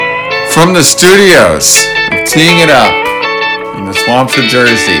From the studios, teeing it up in the swamps of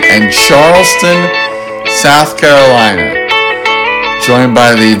Jersey and Charleston, South Carolina, joined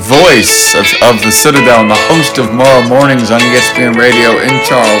by the voice of the Citadel and the host of Morrow Mornings on ESPN Radio in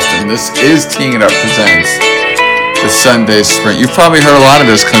Charleston. This is Teeing It Up Presents the Sunday Sprint. You've probably heard a lot of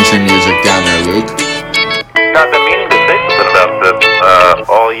this country music down there, Luke. I've been meaning to say something about this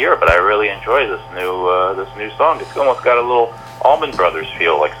all year, but I really enjoy this new song. It's almost got a little Allman Brothers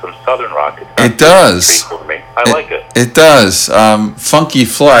feel, like some southern rock. It does. For me. I like it. It does. Funky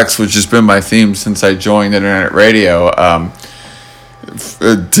Flex, which has been my theme since I joined Internet Radio,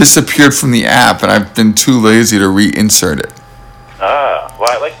 disappeared from the app, and I've been too lazy to reinsert it. Well,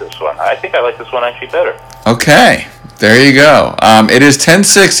 I like this one. I think I like this one actually better. Okay, there you go. It is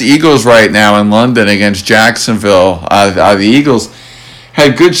 10-6 Eagles right now in London against Jacksonville. The Eagles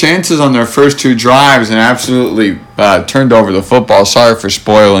had good chances on their first two drives and absolutely turned over the football. Sorry for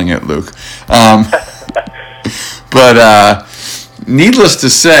spoiling it, Luke. But needless to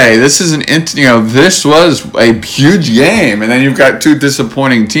say, this was a huge game, and then you've got two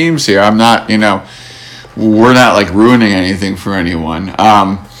disappointing teams here. We're not like ruining anything for anyone.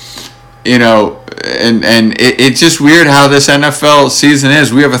 And it's just weird how this NFL season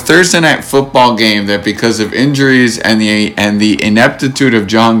is. We have a Thursday night football game that, because of injuries and the ineptitude of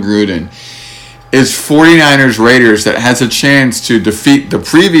John Gruden, is 49ers Raiders, that has a chance to defeat the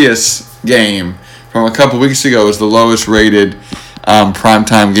previous game from a couple weeks ago as the lowest rated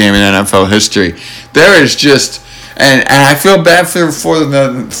primetime game in NFL history. There is just, and I feel bad for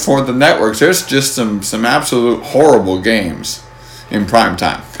the networks. There's just some absolute horrible games in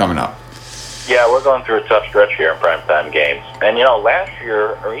primetime coming up. Yeah, we're going through a tough stretch here in primetime games. And, last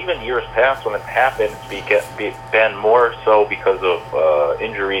year, or even years past when it's happened, it's been more so because of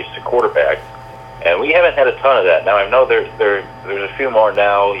injuries to quarterbacks. And we haven't had a ton of that. Now, I know there's a few more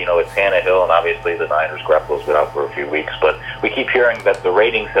now. It's Tannehill, and obviously the Niners. Garoppolo's been out for a few weeks. But we keep hearing that the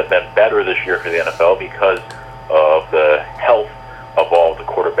ratings have been better this year for the NFL because of the health of all the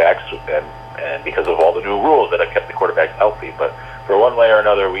quarterbacks and because of all the new rules that have kept the quarterbacks healthy. But for one way or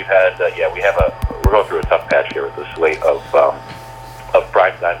another, we're going through a tough patch here with the slate of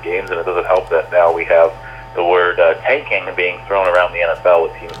primetime games, and it doesn't help that now we have the word tanking being thrown around the NFL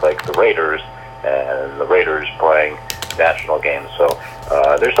with teams like the Raiders, and the Raiders playing national games. So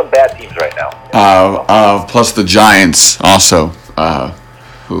there's some bad teams right now. Plus the Giants also,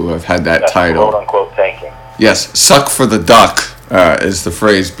 who have had that title. Quote unquote tanking. Yes, suck for the duck is the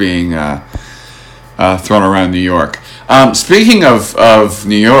phrase being thrown around New York. Speaking of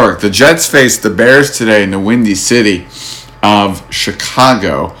New York, the Jets faced the Bears today in the Windy City of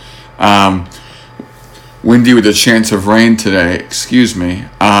Chicago. Windy with a chance of rain today. Excuse me.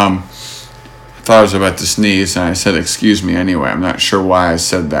 I thought I was about to sneeze, and I said excuse me anyway. I'm not sure why I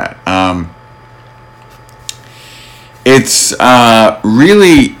said that. It's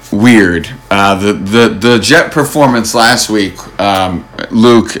really weird. The Jet performance last week,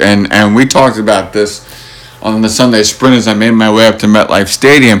 Luke, and we talked about this on the Sunday Sprint as I made my way up to MetLife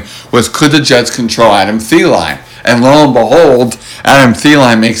Stadium, was could the Jets control Adam Thielen? And lo and behold, Adam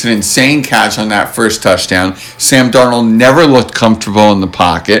Thielen makes an insane catch on that first touchdown. Sam Darnold never looked comfortable in the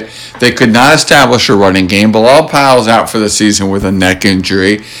pocket. They could not establish a running game. Bilal Powell's out for the season with a neck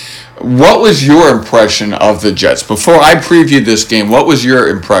injury. What was your impression of the Jets? Before I previewed this game, what was your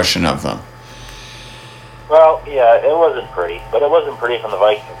impression of them? Well, yeah, it wasn't pretty, but it wasn't pretty from the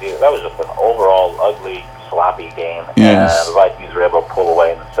Vikings either. That was just an overall ugly, sloppy game. Yes. And the Vikings were able to pull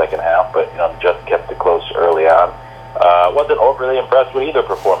away in the second half, but the Jets kept it close early on. Wasn't overly impressed with either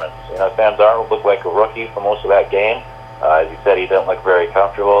performance. Sam Darnold looked like a rookie for most of that game. As you said, he didn't look very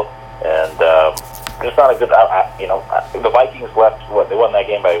comfortable, and it's not a good. The Vikings left. They won that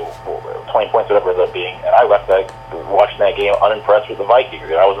game by 20 points, whatever it ended up being, and I left watching that game unimpressed with the Vikings.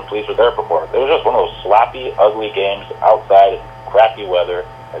 I wasn't pleased with their performance. It was just one of those sloppy, ugly games outside in crappy weather,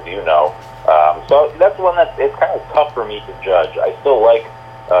 as you know. So that's one that it's kind of tough for me to judge. I still like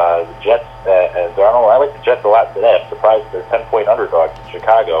the Jets and Darnold. I like the Jets a lot today. I'm surprised they're 10-point underdogs in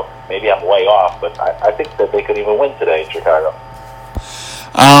Chicago. Maybe I'm way off, but I think that they could even win today in Chicago.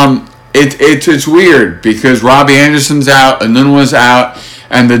 It's weird because Robbie Anderson's out, Anunwa's out,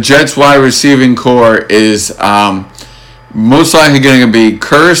 and the Jets' wide receiving core is most likely going to be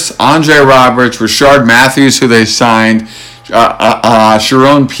Kearse, Andre Roberts, Rashard Matthews, who they signed,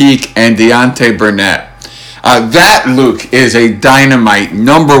 Sharon Peake, and Deontay Burnett. That, Luke, is a dynamite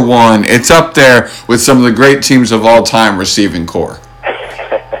number one. It's up there with some of the great teams of all time receiving core.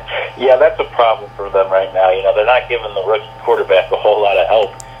 Yeah, that's a problem for them right now. They're not giving the rookie quarterback a whole lot of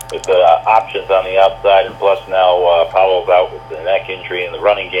help with with the options on the outside, and plus now Powell's out with the neck injury in the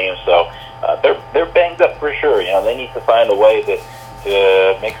running game, so they're banged up for sure. They need to find a way to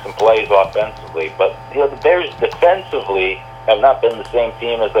make some plays offensively. But the Bears defensively have not been the same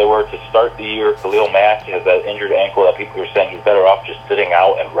team as they were to start the year. Khalil Mack has that injured ankle that people are saying he's better off just sitting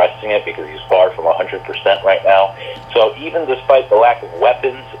out and resting it because he's far from 100% right now. So even despite the lack of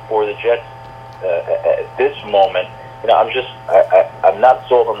weapons for the Jets at this moment, I'm not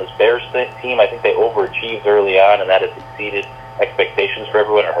sold on this Bears team. I think they overachieved early on, and that has exceeded expectations for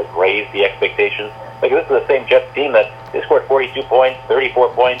everyone, or has raised the expectations. Like, this is the same Jets team that they scored 42 points, 34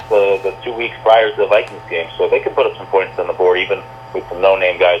 points the 2 weeks prior to the Vikings game. So they can put up some points on the board, even with some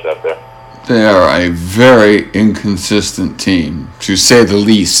no-name guys out there. They are a very inconsistent team, to say the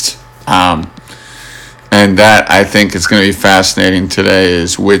least. And that, I think, is going to be fascinating today,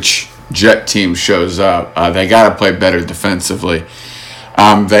 is which Jet team shows up. They got to play better defensively.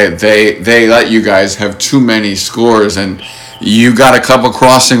 They let you guys have too many scores, and you got a couple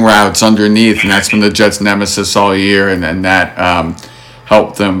crossing routes underneath, and that's been the Jets' nemesis all year, and that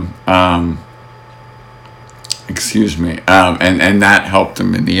helped them. And that helped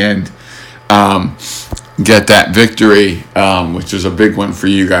them in the end get that victory, which was a big one for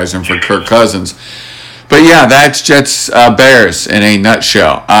you guys and for Kirk Cousins. But yeah, that's Jets Bears in a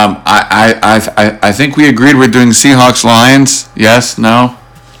nutshell. I think we agreed we're doing Seahawks Lions. Yes? No?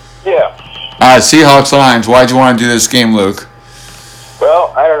 Yeah. Seahawks Lions. Why'd you want to do this game, Luke?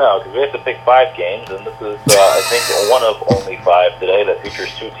 Well, I don't know, because we have to pick 5 games, and this is, I think, one of only 5 today that features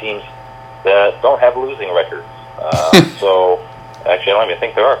 2 teams that don't have losing records. So, actually, I don't even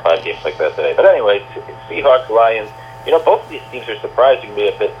think there are 5 games like that today. But anyway, Seahawks, Lions, both of these teams are surprising me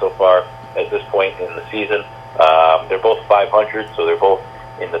a bit so far at this point in the season. They're both 500, so they're both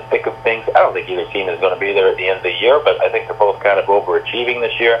in the thick of things. I don't think either team is going to be there at the end of the year, but I think they're both kind of overachieving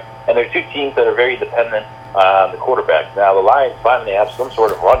this year. And they're 2 teams that are very dependent on the quarterback. Now, the Lions finally have some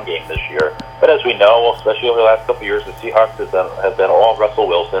sort of run game this year, but as we know, especially over the last couple of years, the Seahawks have been all Russell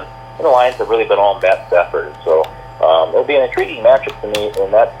Wilson, and the Lions have really been all Matt Stafford. And so it'll be an intriguing matchup to me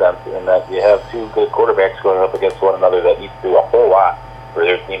in that sense, in that you have 2 good quarterbacks going up against one another that need to do a whole lot for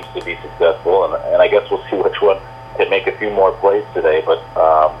their teams to be successful, and I guess we'll see which one can make a few more plays today. But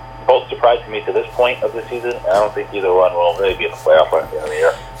both surprising me to this point of the season, and I don't think either one will really be in the playoff at the end of the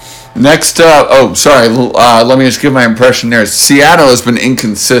year. Next up, let me just give my impression there. Seattle has been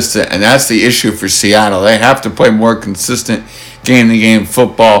inconsistent, and that's the issue for Seattle. They have to play more consistent game-to-game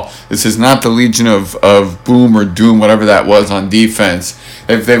football. This is not the Legion of boom or doom, whatever that was on defense.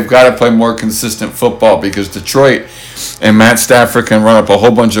 They've got to play more consistent football, because Detroit and Matt Stafford can run up a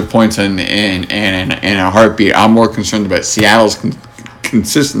whole bunch of points in a heartbeat. I'm more concerned about Seattle's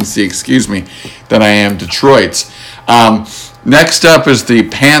consistency, than I am Detroit's. Next up is the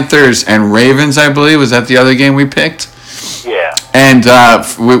Panthers and Ravens, I believe. Was that the other game we picked? Yeah. And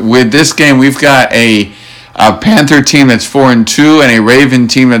with this game, we've got a Panther team that's 4-2 and a Raven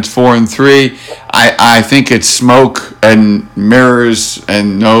team that's 4-3. I think it's smoke and mirrors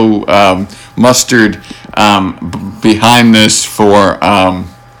and no mustard behind this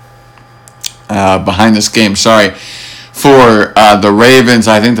behind this game. Sorry. For the Ravens,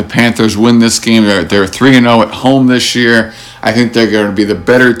 I think the Panthers win this game. They're 3-0 at home this year. I think they're going to be the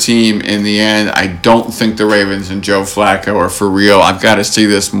better team in the end. I don't think the Ravens and Joe Flacco are for real. I've got to see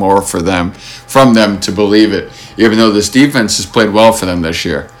this more from them to believe it, even though this defense has played well for them this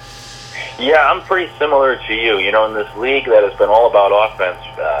year. Yeah, I'm pretty similar to you. In this league that has been all about offense,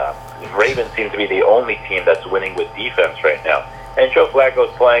 the Ravens seem to be the only team that's winning with defense right now. And Joe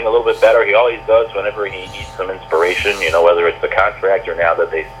Flacco's playing a little bit better. He always does whenever he needs some inspiration, whether it's the contract or now that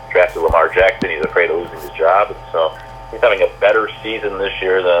they drafted Lamar Jackson, he's afraid of losing his job. And so he's having a better season this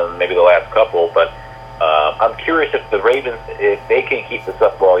year than maybe the last couple. But I'm curious if the Ravens, if they can keep this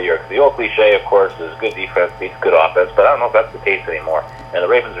up all year. Because the old cliche, of course, is good defense beats good offense. But I don't know if that's the case anymore. And the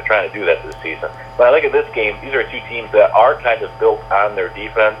Ravens are trying to do that this season. When I look at this game, these are 2 teams that are kind of built on their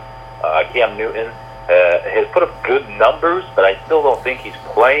defense. Cam Newton has put up good numbers, but I still don't think he's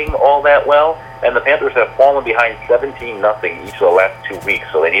playing all that well. And the Panthers have fallen behind 17-0 each of the last 2 weeks,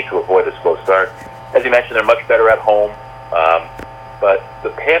 so they need to avoid a slow start. As you mentioned, they're much better at home. But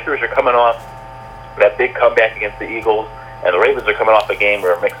the Panthers are coming off that big comeback against the Eagles, and the Ravens are coming off a game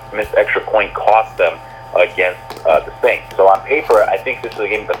where a missed extra point cost them against the Saints. So on paper, I think this is a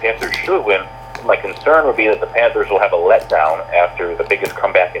game the Panthers should win. My concern would be that the Panthers will have a letdown after the biggest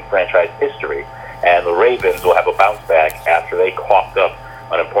comeback in franchise history, and the Ravens will have a bounce back after they coughed up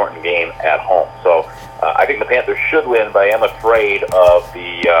an important game at home. So I think the Panthers should win, but I am afraid of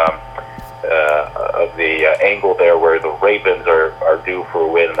angle there where the Ravens are due for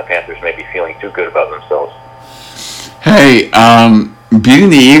a win and the Panthers may be feeling too good about themselves. Hey, beating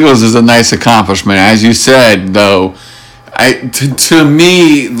the Eagles is a nice accomplishment. As you said, though, to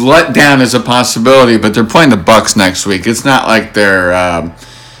me, letdown is a possibility, but they're playing the Bucs next week. It's not like they're,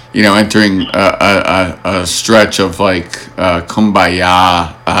 entering a stretch of like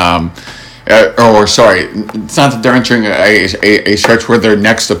kumbaya. It's not that they're entering a stretch where their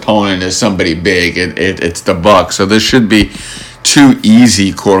next opponent is somebody big. It's the Bucs, so this should be 2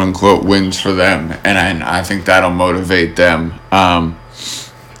 easy quote unquote wins for them, and I think that'll motivate them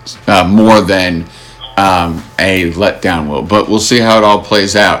more than a letdown will. But we'll see how it all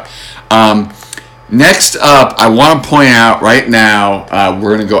plays out. Next up, I want to point out right now,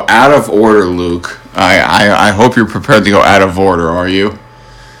 we're going to go out of order, Luke. I hope you're prepared to go out of order. Are you?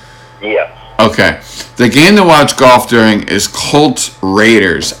 Yes. Okay. The game to watch golf during is Colts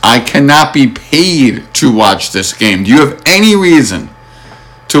Raiders. I cannot be paid to watch this game. Do you have any reason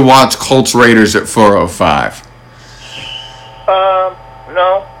to watch Colts Raiders at 4:05?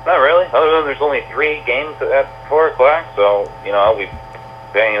 No, not really. Other than there's only 3 games at 4 o'clock, so I'll be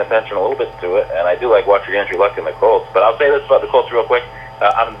paying attention a little bit to it. And I do like watching Andrew Luck and the Colts. But I'll say this about the Colts real quick.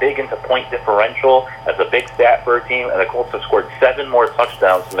 I'm big into point differential. That's a big stat for a team, and the Colts have scored 7 more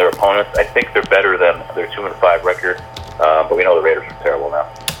touchdowns than their opponents. I think they're better than their 2-5 record, but we know the Raiders are terrible now.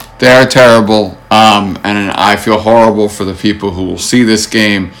 They are terrible, and I feel horrible for the people who will see this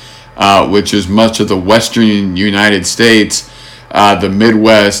game, which is much of the western United States, the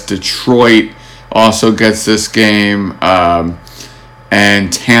Midwest. Detroit also gets this game.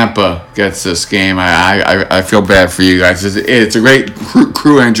 And Tampa gets this game. I feel bad for you guys. It's a great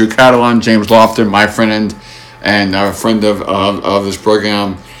crew. Andrew Catalan, James Lofton, my friend and a friend of this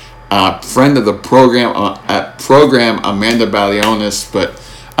program, friend of the program Amanda Balionis. But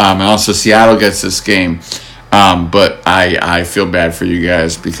and also Seattle gets this game. But I feel bad for you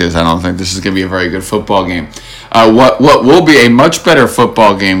guys because I don't think this is going to be a very good football game. What will be a much better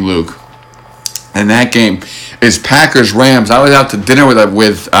football game, Luke? And that game is Packers-Rams. I was out to dinner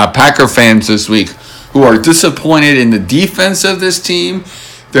with Packer fans this week who are disappointed in the defense of this team.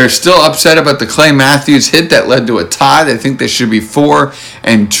 They're still upset about the Clay Matthews hit that led to a tie. They think they should be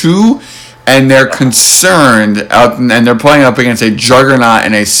 4-2. And they're concerned, and they're playing up against a juggernaut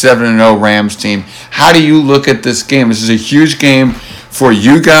and a 7-0 Rams team. How do you look at this game? This is a huge game for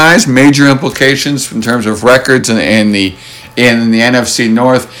you guys. Major implications in terms of records in the NFC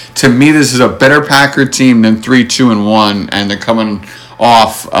North. To me, this is a better Packer team than 3-2-1, and they're coming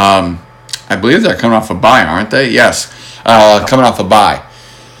off. I believe they're coming off a bye, aren't they? Yes, coming off a bye.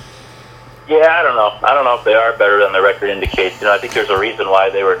 Yeah, I don't know. I don't know if they are better than the record indicates. I think there's a reason why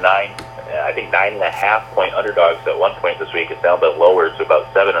they were 9.5-point underdogs at one point this week. It's now been lowered to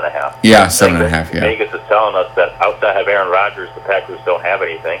about 7.5. Yeah, 7.5. Yeah. Vegas is telling us that outside of Aaron Rodgers, the Packers don't have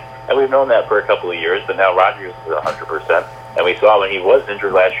anything, and we've known that for a couple of years. But now Rodgers is 100%. And we saw when he was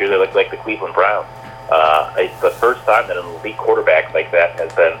injured last year, they looked like the Cleveland Browns. It's the first time that an elite quarterback like that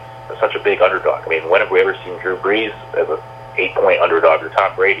has been such a big underdog. I mean, when have we ever seen Drew Brees as an 8-point underdog or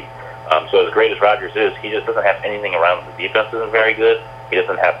Tom Brady? So as great as Rodgers is, he just doesn't have anything around him. The defense isn't very good. He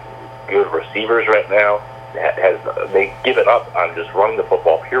doesn't have good receivers right now. They give it up on just running the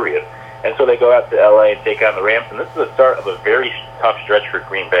football, period. And so they go out to L.A. and take on the Rams. And this is the start of a very tough stretch for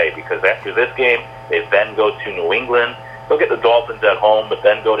Green Bay because after this game, they then go to New England. They'll get the Dolphins at home, but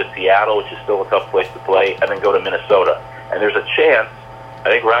then go to Seattle, which is still a tough place to play, and then go to Minnesota. And there's a chance, I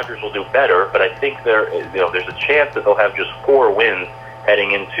think Rodgers will do better, but I think there's a chance that they'll have just 4 wins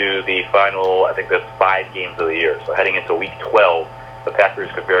heading into the final, I think that's 5 games of the year. So heading into Week 12, the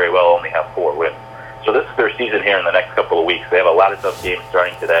Packers could very well only have 4 wins. So this is their season here in the next couple of weeks. They have a lot of tough games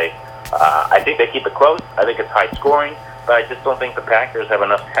starting today. I think they keep it close. I think it's high scoring, but I just don't think the Packers have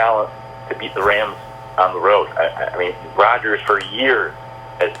enough talent to beat the Rams on the road. I mean, Rodgers for years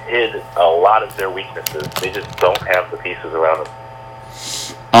has hid a lot of their weaknesses. They just don't have the pieces around them.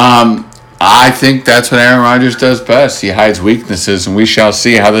 I think that's what Aaron Rodgers does best. He hides weaknesses, and we shall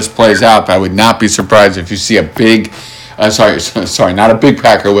see how this plays out. But I would not be surprised if you see a big, not a big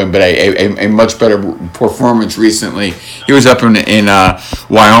Packer win, but a much better performance recently. He was up in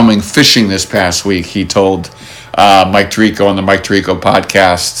Wyoming fishing this past week. He told Mike Tirico on the Mike Tirico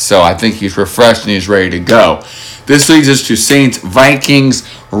podcast. So I think he's refreshed and he's ready to go. This leads us to Saints-Vikings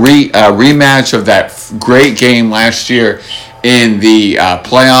rematch of that great game last year in the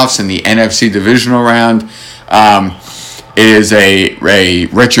playoffs in the NFC divisional round. It is a a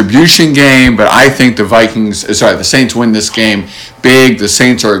retribution game, but I think the Saints win this game big. The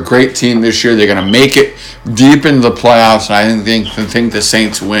Saints are a great team this year. They're going to make it deep into the playoffs, and I think the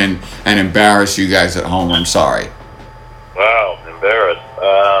Saints win and embarrass you guys at home. I'm sorry. Wow, embarrassed.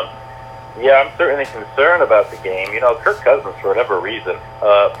 Yeah, I'm certainly concerned about the game. You know, Kirk Cousins, for whatever reason,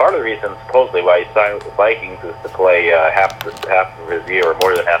 part of the reason supposedly why he signed with the Vikings is to play half of his year or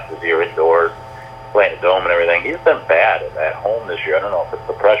more than half of his year indoors, playing a dome and everything. He's been bad at home this year. I don't know if it's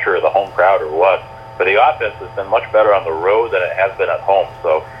the pressure of the home crowd or what, but the offense has been much better on the road than it has been at home.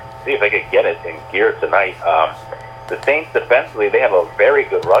 So see if they could get it in gear tonight. The Saints defensively, they have a very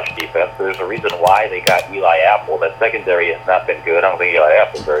good rush defense. There's a reason why they got Eli Apple. That secondary has not been good. I don't think Eli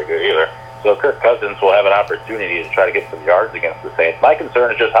Apple's very good either. So Kirk Cousins will have an opportunity to try to get some yards against the Saints. My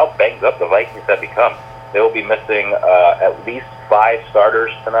concern is just how banged up the Vikings have become. They will be missing at least 5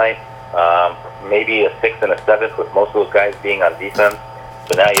 starters tonight, maybe a 6th and a 7th, with most of those guys being on defense.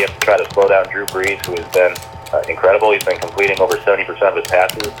 So now you have to try to slow down Drew Brees, who has been incredible. He's been completing over 70% of his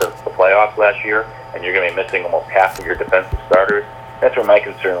passes since the playoffs last year, and you're going to be missing almost half of your defensive starters. That's where my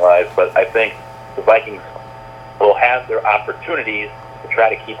concern lies, but I think the Vikings will have their opportunities to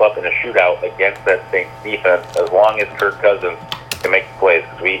try to keep up in a shootout against that Saints defense as long as Kirk Cousins can make the plays,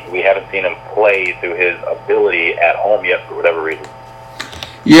 because we haven't seen him play to his ability at home yet for whatever reason.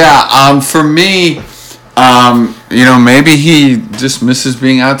 Yeah, for me, maybe he just misses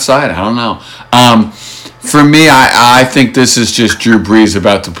being outside. I don't know. For me, I think this is just Drew Brees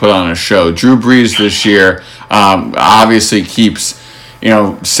about to put on a show. Drew Brees this year obviously keeps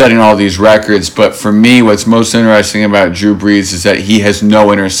setting all these records. But for me, what's most interesting about Drew Brees is that he has no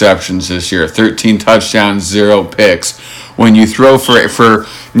interceptions this year. 13 touchdowns, 0 picks. When you throw for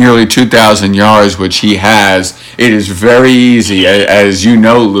nearly 2,000 yards, which he has, it is very easy, as you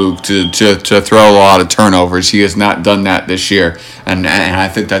know, Luke, to throw a lot of turnovers. He has not done that this year, and I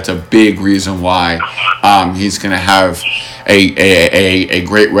think that's a big reason why he's going to have a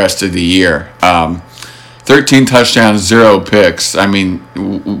great rest of the year. 13 touchdowns, 0 picks. I mean,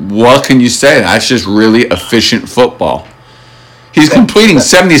 what can you say? That's just really efficient football. He's completing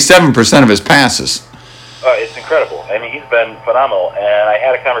 77% of his passes. It's incredible. I mean, he's been phenomenal. And I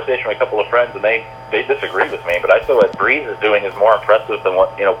had a conversation with a couple of friends, and they disagree with me. But I feel what Brees is doing is more impressive than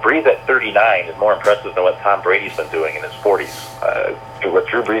Brees at 39 is more impressive than what Tom Brady's been doing in his 40s. What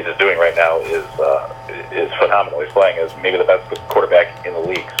Drew Brees is doing right now is phenomenal. He's playing as maybe the best quarterback in the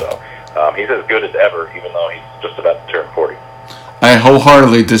league. So he's as good as ever, even though he's just about to turn 40. I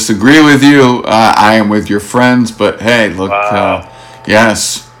wholeheartedly disagree with you. I am with your friends, but hey, look,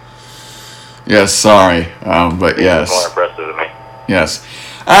 yes. Yes, sorry, but yes. More impressive than me. Yes.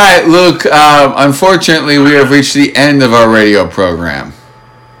 All right, Luke, unfortunately, we have reached the end of our radio program.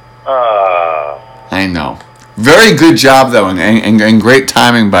 I know. Very good job, though, and great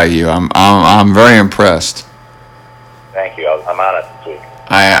timing by you. I'm very impressed. Thank you. I'm on it this week.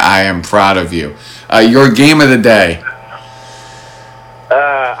 I am proud of you. Your game of the day.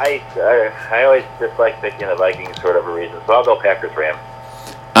 I always dislike picking the Vikings for whatever reason, so I'll go Packers-Rams.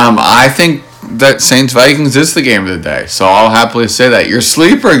 I think that Saints-Vikings is the game of the day, so I'll happily say that. Your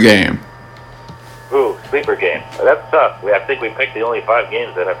sleeper game. Ooh, sleeper game. That's tough. I think we picked the only 5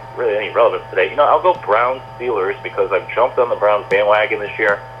 games that have really any relevance today. I'll go Browns-Steelers because I've jumped on the Browns bandwagon this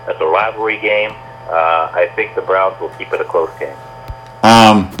year. That's a rivalry game. I think the Browns will keep it a close game.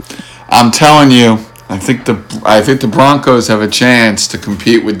 I'm telling you, I think the Broncos have a chance to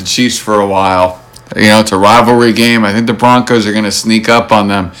compete with the Chiefs for a while. It's a rivalry game. I think the Broncos are going to sneak up on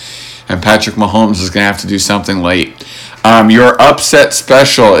them, and Patrick Mahomes is going to have to do something late. Your upset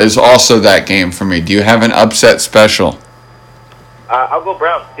special is also that game for me. Do you have an upset special? I'll go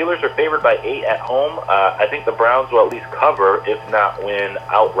Browns. Steelers are favored by 8 at home. I think the Browns will at least cover, if not win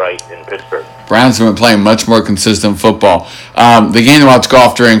outright in Pittsburgh. Browns have been playing much more consistent football. The game that I was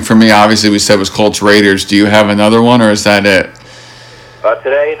golf during for me, obviously, we said was Colts-Raiders. Do you have another one, or is that it?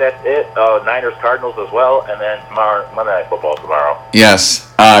 Today, that's it. Niners-Cardinals as well, and then tomorrow, Monday Night Football tomorrow.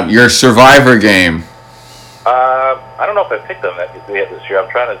 Yes. Your survivor game. I don't know if I picked them this year. I'm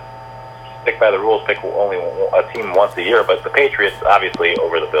trying to stick by the rules, pick only a team once a year, but the Patriots, obviously,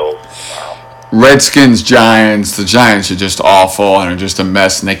 over the Bills tomorrow. Redskins-Giants. The Giants are just awful and are just a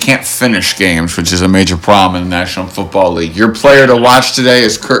mess, and they can't finish games, which is a major problem in the National Football League. Your player to watch today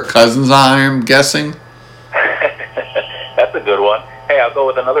is Kirk Cousins, I'm guessing? That's a good one. Hey, I'll go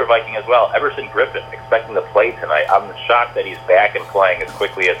with another Viking as well. Everson Griffin, expecting to play tonight. I'm shocked that he's back and playing as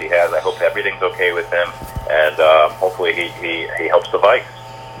quickly as he has. I hope everything's okay with him, and hopefully he helps the Vikes.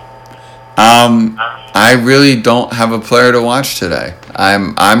 I really don't have a player to watch today.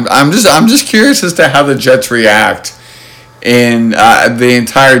 I'm just curious as to how the Jets react in the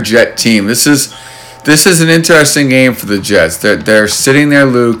entire Jet team. This is an interesting game for the Jets. They're sitting there,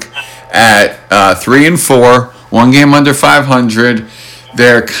 Luke, at 3-4, one game under 500.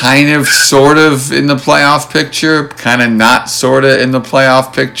 They're kind of, sort of in the playoff picture, kind of not, sort of in the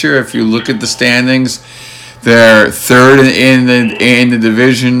playoff picture. If you look at the standings, they're third in the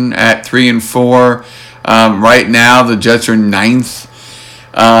division at 3-4. Right now, the Jets are ninth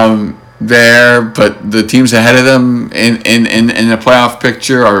there, but the teams ahead of them in the playoff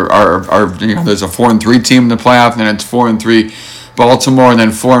picture are there's a 4-3 team in the playoff, and then it's 4-3 Baltimore, and then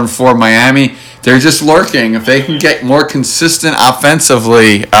 4-4 Miami. They're just lurking. If they can get more consistent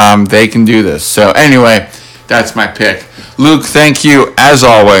offensively, they can do this. So anyway, that's my pick. Luke, thank you as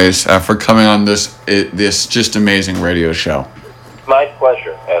always for coming on this just amazing radio show. My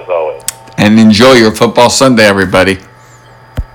pleasure, as always. And enjoy your football Sunday, everybody.